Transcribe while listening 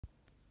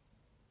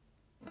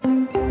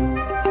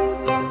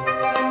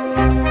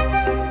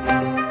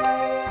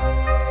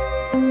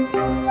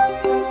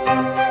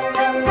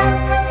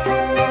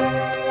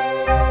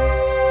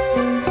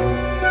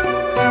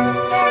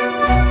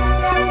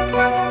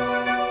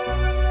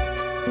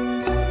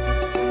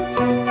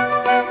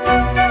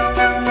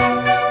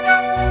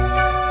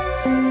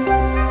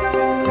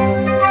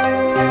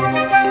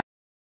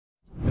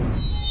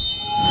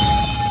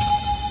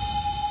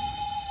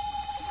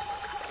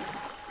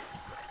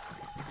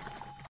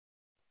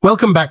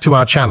Welcome back to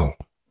our channel.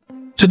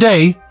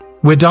 Today,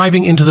 we're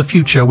diving into the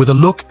future with a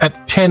look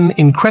at 10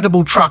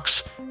 incredible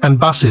trucks and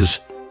buses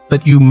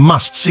that you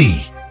must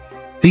see.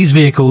 These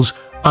vehicles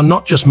are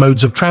not just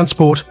modes of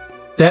transport,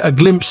 they're a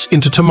glimpse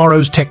into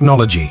tomorrow's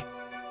technology.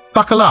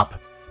 Buckle up,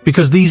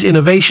 because these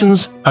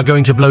innovations are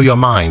going to blow your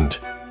mind.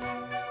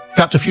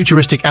 Cut to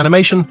futuristic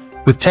animation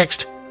with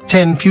text,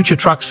 10 future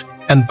trucks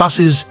and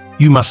buses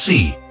you must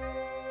see.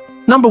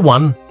 Number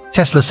 1,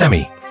 Tesla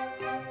Semi.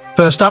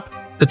 First up,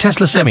 the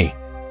Tesla Semi.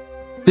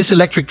 This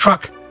electric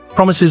truck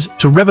promises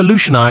to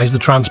revolutionize the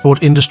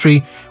transport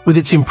industry with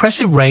its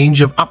impressive range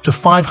of up to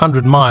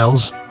 500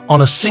 miles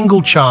on a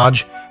single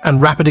charge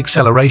and rapid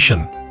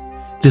acceleration.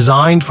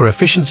 Designed for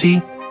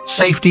efficiency,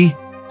 safety,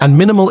 and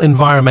minimal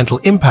environmental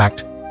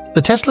impact,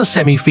 the Tesla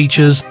Semi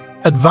features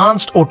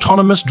advanced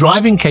autonomous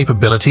driving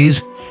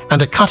capabilities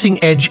and a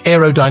cutting-edge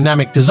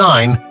aerodynamic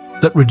design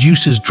that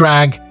reduces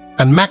drag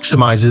and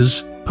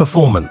maximizes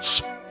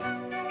performance.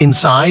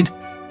 Inside,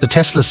 the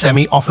Tesla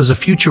Semi offers a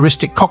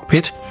futuristic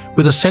cockpit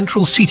with a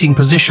central seating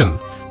position,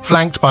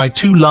 flanked by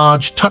 2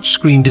 large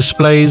touchscreen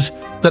displays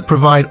that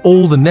provide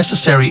all the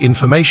necessary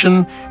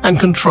information and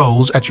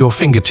controls at your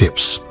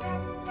fingertips.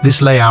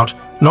 This layout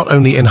not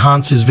only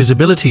enhances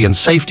visibility and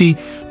safety,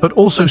 but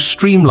also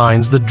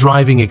streamlines the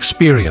driving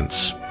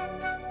experience.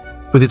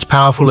 With its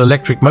powerful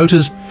electric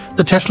motors,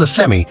 the Tesla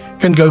Semi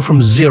can go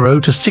from 0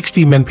 to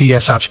 60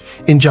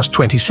 mph in just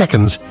 20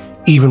 seconds,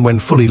 even when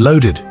fully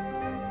loaded.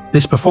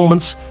 This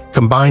performance,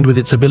 combined with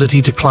its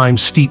ability to climb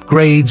steep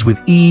grades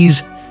with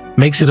ease,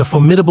 makes it a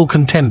formidable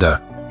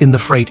contender in the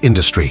freight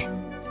industry.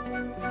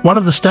 One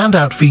of the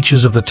standout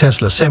features of the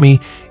Tesla Semi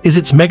is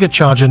its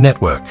megacharger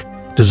network,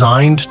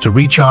 designed to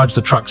recharge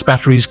the truck's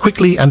batteries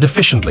quickly and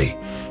efficiently,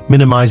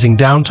 minimizing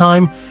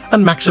downtime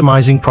and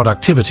maximizing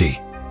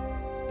productivity.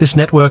 This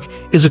network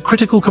is a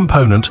critical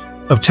component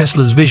of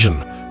Tesla's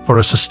vision for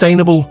a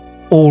sustainable,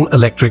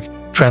 all-electric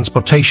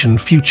transportation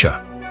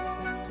future.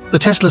 The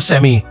Tesla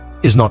Semi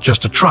is not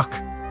just a truck,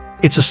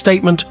 it's a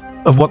statement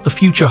of what the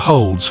future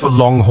holds for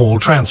long-haul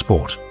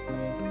transport.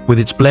 With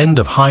its blend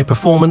of high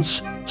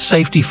performance,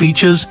 safety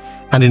features,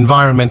 and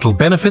environmental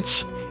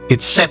benefits,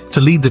 it's set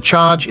to lead the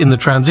charge in the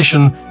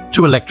transition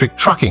to electric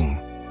trucking.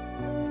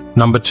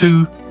 Number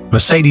 2,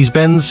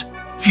 Mercedes-Benz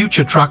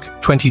Future Truck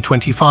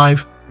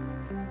 2025.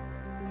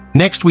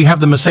 Next, we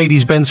have the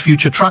Mercedes-Benz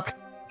Future Truck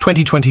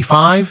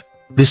 2025.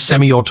 This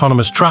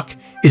semi-autonomous truck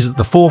is at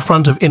the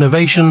forefront of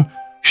innovation,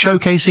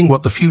 showcasing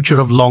what the future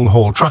of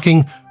long-haul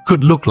trucking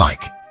could look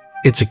like.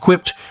 It's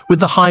equipped with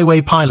the Highway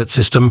Pilot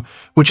system,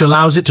 which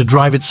allows it to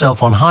drive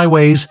itself on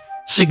highways,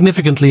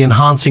 significantly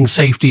enhancing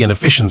safety and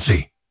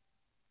efficiency.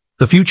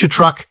 The Future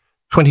Truck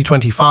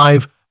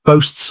 2025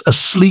 boasts a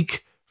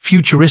sleek,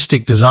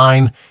 futuristic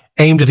design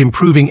aimed at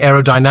improving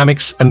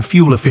aerodynamics and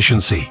fuel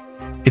efficiency.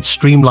 Its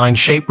streamlined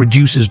shape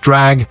reduces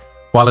drag,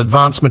 while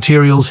advanced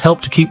materials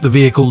help to keep the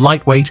vehicle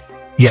lightweight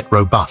yet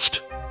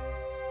robust.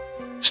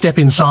 Step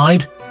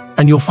inside,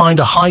 and you'll find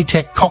a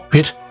high-tech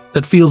cockpit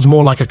that feels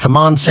more like a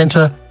command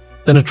center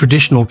than a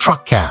traditional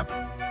truck cab.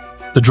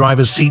 The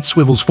driver's seat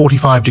swivels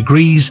 45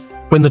 degrees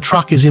when the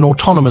truck is in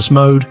autonomous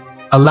mode,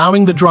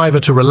 allowing the driver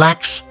to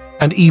relax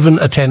and even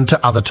attend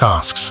to other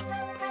tasks.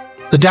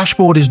 The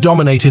dashboard is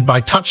dominated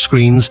by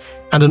touchscreens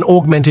and an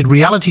augmented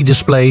reality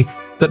display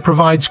that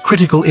provides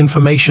critical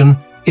information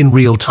in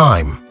real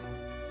time.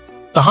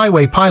 The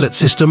Highway Pilot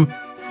system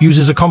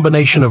uses a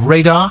combination of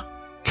radar,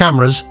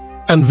 cameras,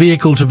 and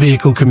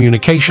vehicle-to-vehicle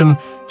communication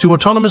to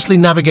autonomously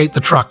navigate the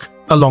truck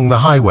along the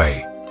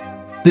highway.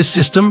 This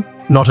system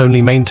not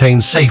only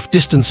maintains safe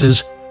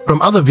distances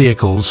from other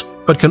vehicles,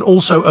 but can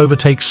also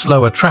overtake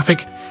slower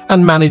traffic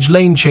and manage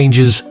lane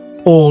changes,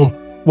 all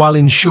while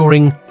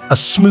ensuring a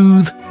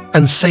smooth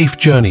and safe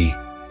journey.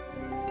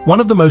 One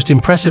of the most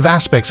impressive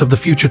aspects of the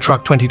Future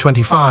Truck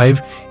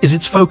 2025 is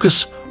its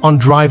focus on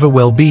driver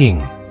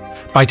well-being.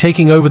 By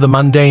taking over the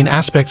mundane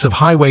aspects of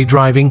highway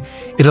driving,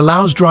 it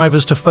allows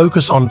drivers to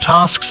focus on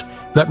tasks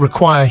that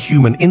require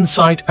human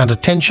insight and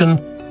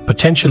attention,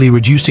 potentially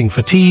reducing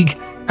fatigue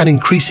and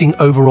increasing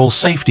overall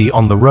safety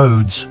on the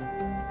roads.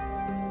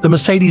 The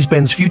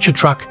Mercedes-Benz Future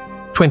Truck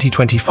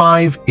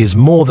 2025 is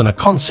more than a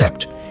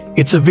concept.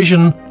 It's a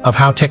vision of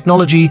how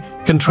technology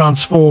can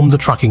transform the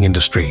trucking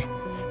industry.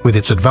 With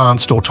its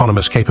advanced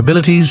autonomous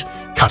capabilities,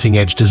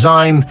 cutting-edge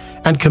design,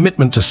 and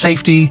commitment to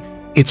safety,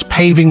 it's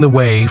paving the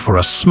way for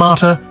a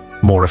smarter,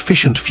 more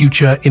efficient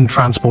future in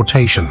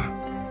transportation.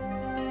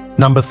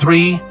 Number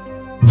 3,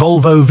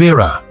 Volvo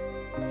Vera.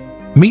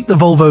 Meet the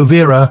Volvo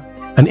Vera,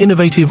 an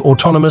innovative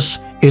autonomous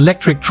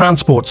electric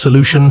transport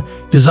solution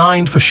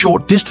designed for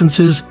short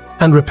distances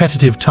and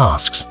repetitive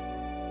tasks.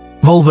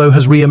 Volvo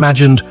has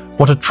reimagined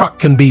what a truck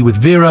can be with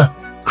Vera,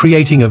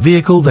 creating a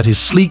vehicle that is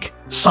sleek,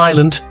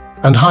 silent,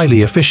 and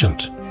highly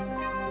efficient.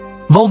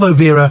 Volvo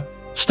Vera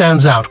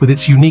stands out with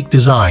its unique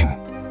design.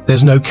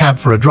 There's no cab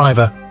for a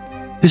driver.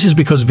 This is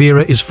because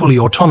Vera is fully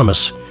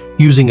autonomous,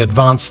 using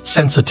advanced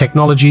sensor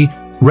technology,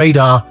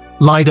 radar,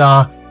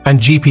 LiDAR, and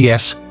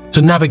GPS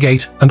to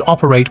navigate and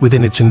operate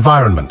within its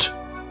environment.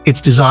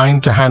 It's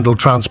designed to handle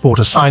transport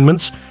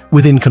assignments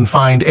within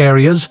confined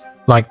areas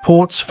like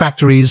ports,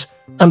 factories,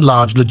 and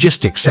large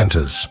logistics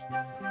centers.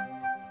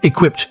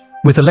 Equipped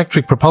with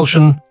electric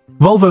propulsion,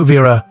 Volvo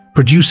Vera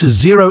produces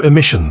zero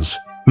emissions,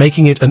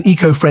 making it an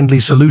eco-friendly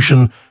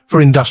solution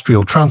for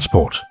industrial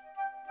transport.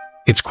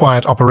 Its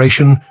quiet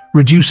operation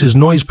reduces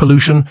noise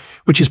pollution,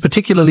 which is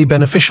particularly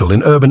beneficial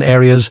in urban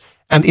areas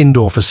and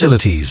indoor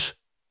facilities.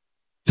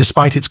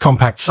 Despite its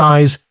compact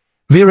size,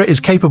 Vera is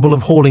capable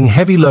of hauling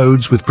heavy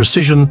loads with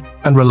precision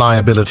and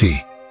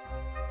reliability.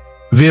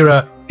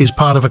 Vera is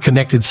part of a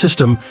connected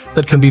system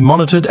that can be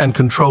monitored and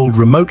controlled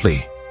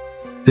remotely.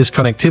 This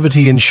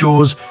connectivity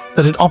ensures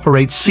that it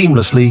operates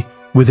seamlessly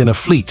within a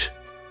fleet,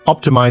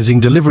 optimizing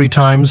delivery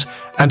times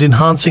and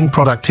enhancing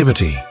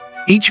productivity.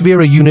 Each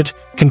Vera unit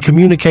can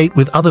communicate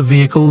with other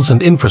vehicles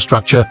and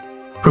infrastructure,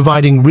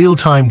 providing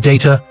real-time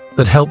data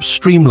that helps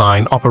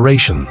streamline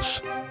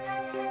operations.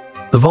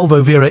 The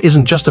Volvo Vera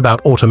isn't just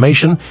about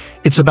automation,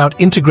 it's about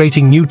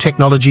integrating new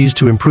technologies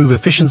to improve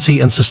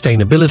efficiency and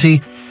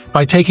sustainability.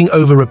 By taking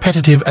over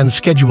repetitive and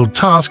scheduled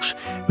tasks,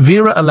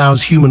 Vera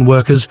allows human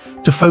workers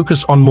to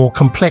focus on more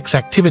complex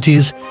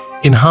activities,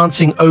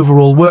 enhancing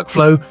overall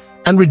workflow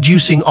and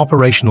reducing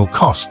operational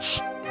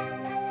costs.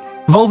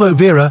 Volvo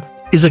Vera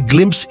is a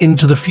glimpse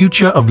into the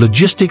future of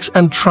logistics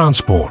and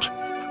transport.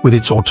 With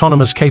its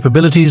autonomous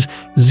capabilities,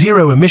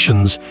 zero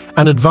emissions,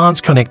 and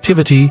advanced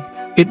connectivity,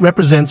 it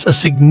represents a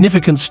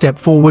significant step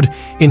forward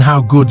in how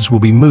goods will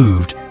be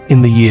moved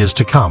in the years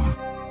to come.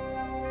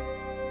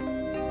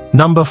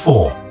 Number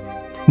 4.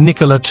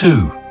 Nikola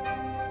 2.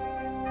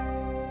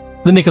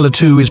 The Nikola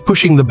 2 is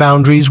pushing the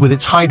boundaries with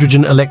its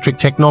hydrogen electric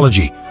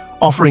technology,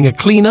 offering a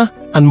cleaner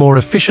and more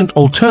efficient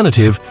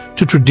alternative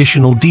to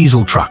traditional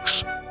diesel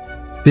trucks.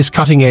 This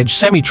cutting-edge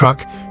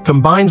semi-truck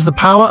combines the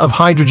power of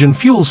hydrogen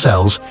fuel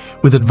cells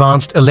with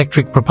advanced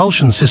electric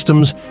propulsion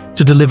systems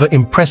to deliver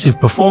impressive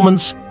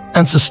performance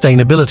and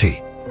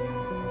sustainability.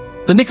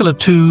 The Nikola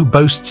 2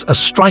 boasts a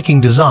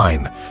striking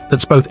design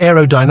that's both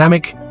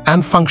aerodynamic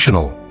and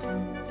functional.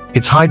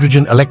 Its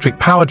hydrogen electric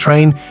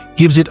powertrain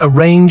gives it a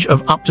range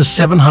of up to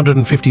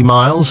 750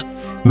 miles,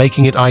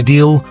 making it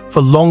ideal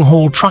for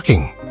long-haul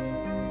trucking.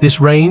 This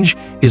range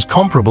is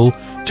comparable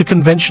to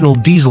conventional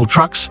diesel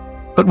trucks,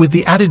 but with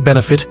the added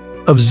benefit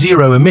of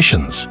zero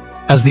emissions,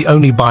 as the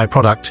only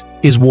byproduct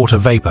is water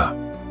vapor.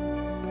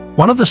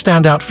 One of the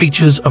standout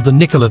features of the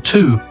Nikola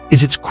 2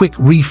 is its quick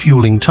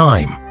refueling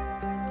time.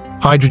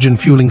 Hydrogen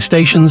fueling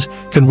stations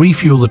can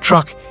refuel the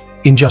truck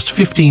in just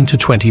 15 to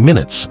 20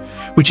 minutes,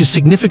 which is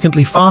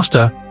significantly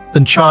faster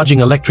than charging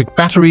electric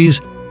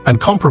batteries and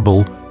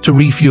comparable to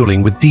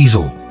refueling with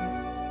diesel.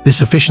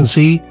 This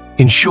efficiency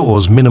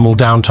ensures minimal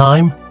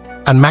downtime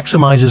and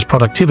maximizes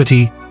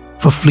productivity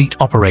for fleet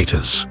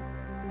operators.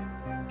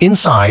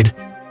 Inside,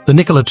 the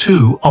Nikola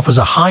 2 offers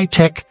a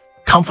high-tech,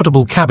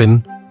 comfortable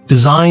cabin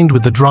designed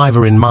with the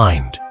driver in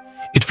mind.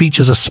 It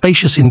features a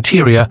spacious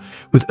interior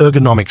with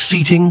ergonomic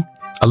seating,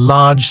 a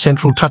large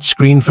central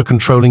touchscreen for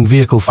controlling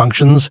vehicle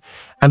functions,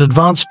 and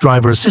advanced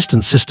driver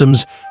assistance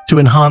systems to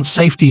enhance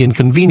safety and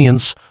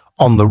convenience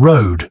on the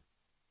road.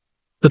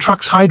 The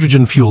truck's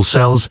hydrogen fuel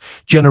cells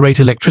generate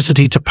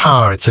electricity to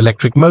power its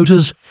electric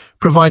motors,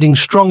 providing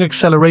strong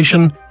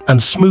acceleration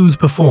and smooth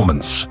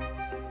performance.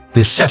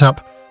 This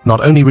setup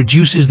not only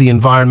reduces the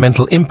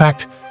environmental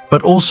impact,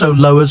 but also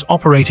lowers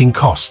operating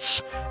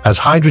costs, as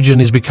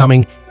hydrogen is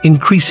becoming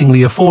increasingly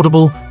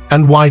affordable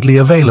and widely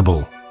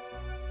available.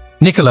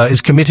 Nikola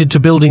is committed to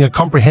building a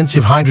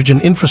comprehensive hydrogen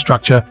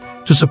infrastructure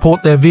to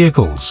support their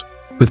vehicles,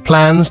 with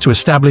plans to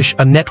establish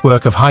a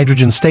network of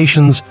hydrogen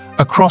stations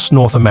across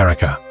North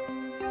America.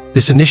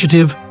 This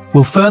initiative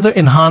will further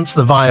enhance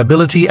the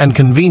viability and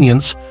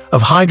convenience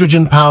of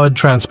hydrogen-powered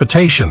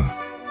transportation.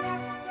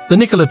 The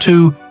Nikola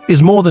 2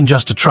 is more than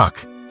just a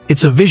truck,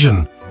 it's a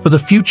vision for the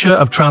future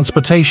of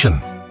transportation.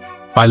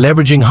 By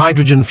leveraging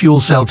hydrogen fuel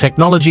cell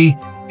technology,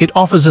 it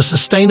offers a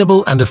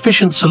sustainable and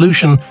efficient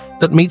solution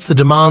that meets the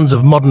demands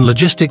of modern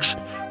logistics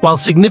while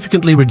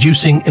significantly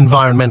reducing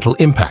environmental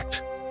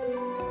impact.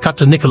 Cut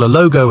to Nikola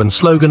logo and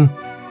slogan: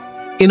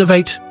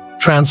 innovate,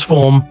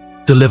 transform,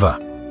 deliver.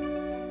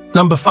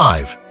 Number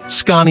 5.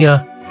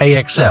 Scania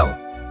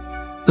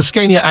AXL. The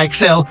Scania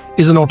AXL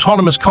is an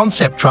autonomous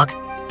concept truck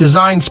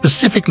designed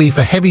specifically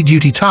for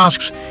heavy-duty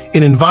tasks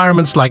in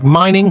environments like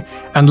mining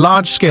and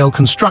large-scale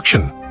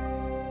construction.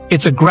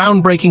 It's a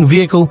groundbreaking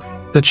vehicle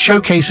that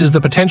showcases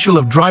the potential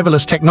of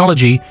driverless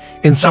technology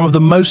in some of the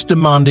most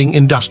demanding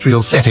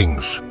industrial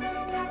settings.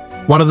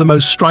 One of the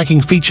most striking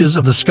features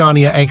of the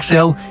Scania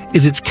AXL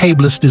is its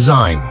cableless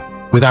design.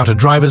 Without a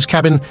driver's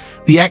cabin,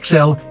 the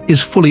AXL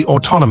is fully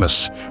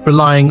autonomous,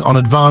 relying on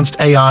advanced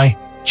AI,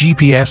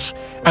 GPS,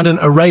 and an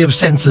array of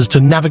sensors to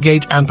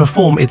navigate and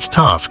perform its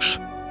tasks.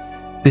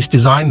 This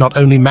design not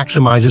only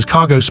maximizes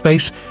cargo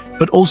space,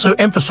 but also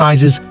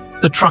emphasizes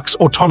the truck's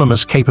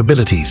autonomous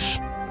capabilities.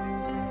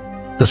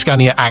 The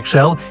Scania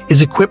AXL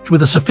is equipped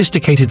with a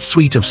sophisticated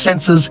suite of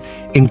sensors,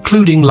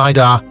 including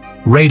LiDAR,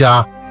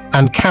 radar,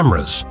 and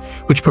cameras,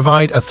 which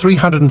provide a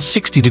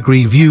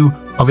 360-degree view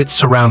of its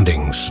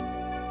surroundings.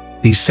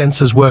 These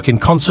sensors work in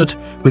concert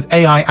with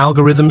AI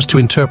algorithms to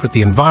interpret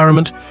the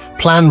environment,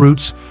 plan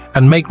routes,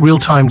 and make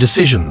real-time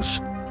decisions,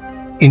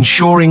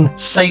 ensuring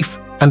safe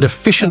and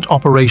efficient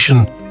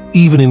operation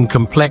even in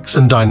complex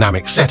and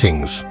dynamic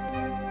settings.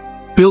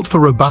 Built for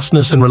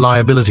robustness and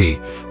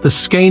reliability, the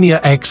Scania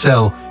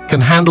XL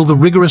can handle the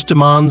rigorous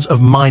demands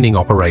of mining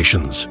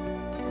operations.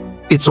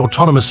 Its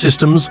autonomous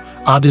systems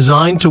are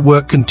designed to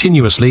work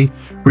continuously,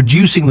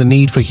 reducing the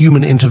need for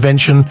human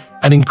intervention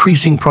and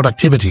increasing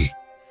productivity.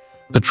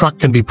 The truck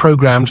can be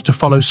programmed to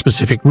follow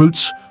specific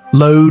routes,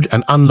 load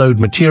and unload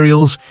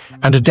materials,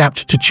 and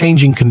adapt to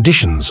changing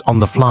conditions on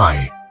the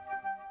fly.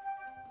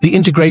 The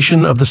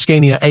integration of the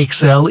Scania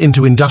XL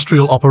into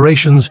industrial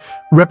operations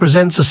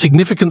represents a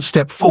significant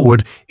step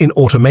forward in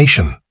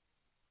automation.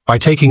 By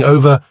taking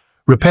over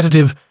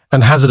repetitive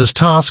and hazardous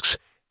tasks,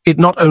 it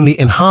not only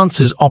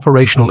enhances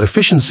operational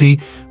efficiency,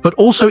 but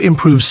also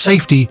improves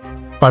safety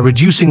by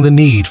reducing the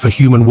need for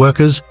human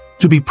workers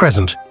to be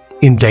present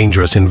in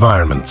dangerous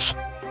environments.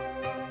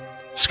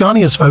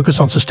 Scania's focus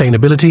on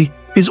sustainability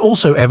is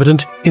also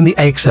evident in the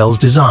XL's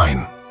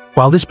design.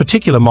 While this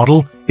particular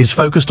model is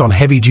focused on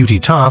heavy-duty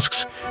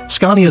tasks,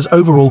 Scania's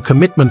overall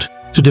commitment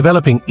to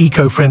developing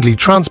eco-friendly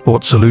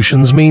transport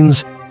solutions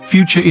means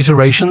future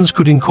iterations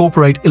could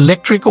incorporate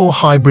electric or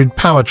hybrid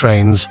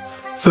powertrains,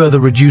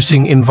 further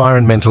reducing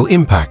environmental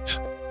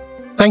impact.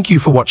 Thank you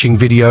for watching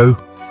video.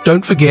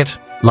 Don't forget,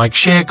 like,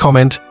 share,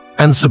 comment,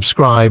 and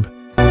subscribe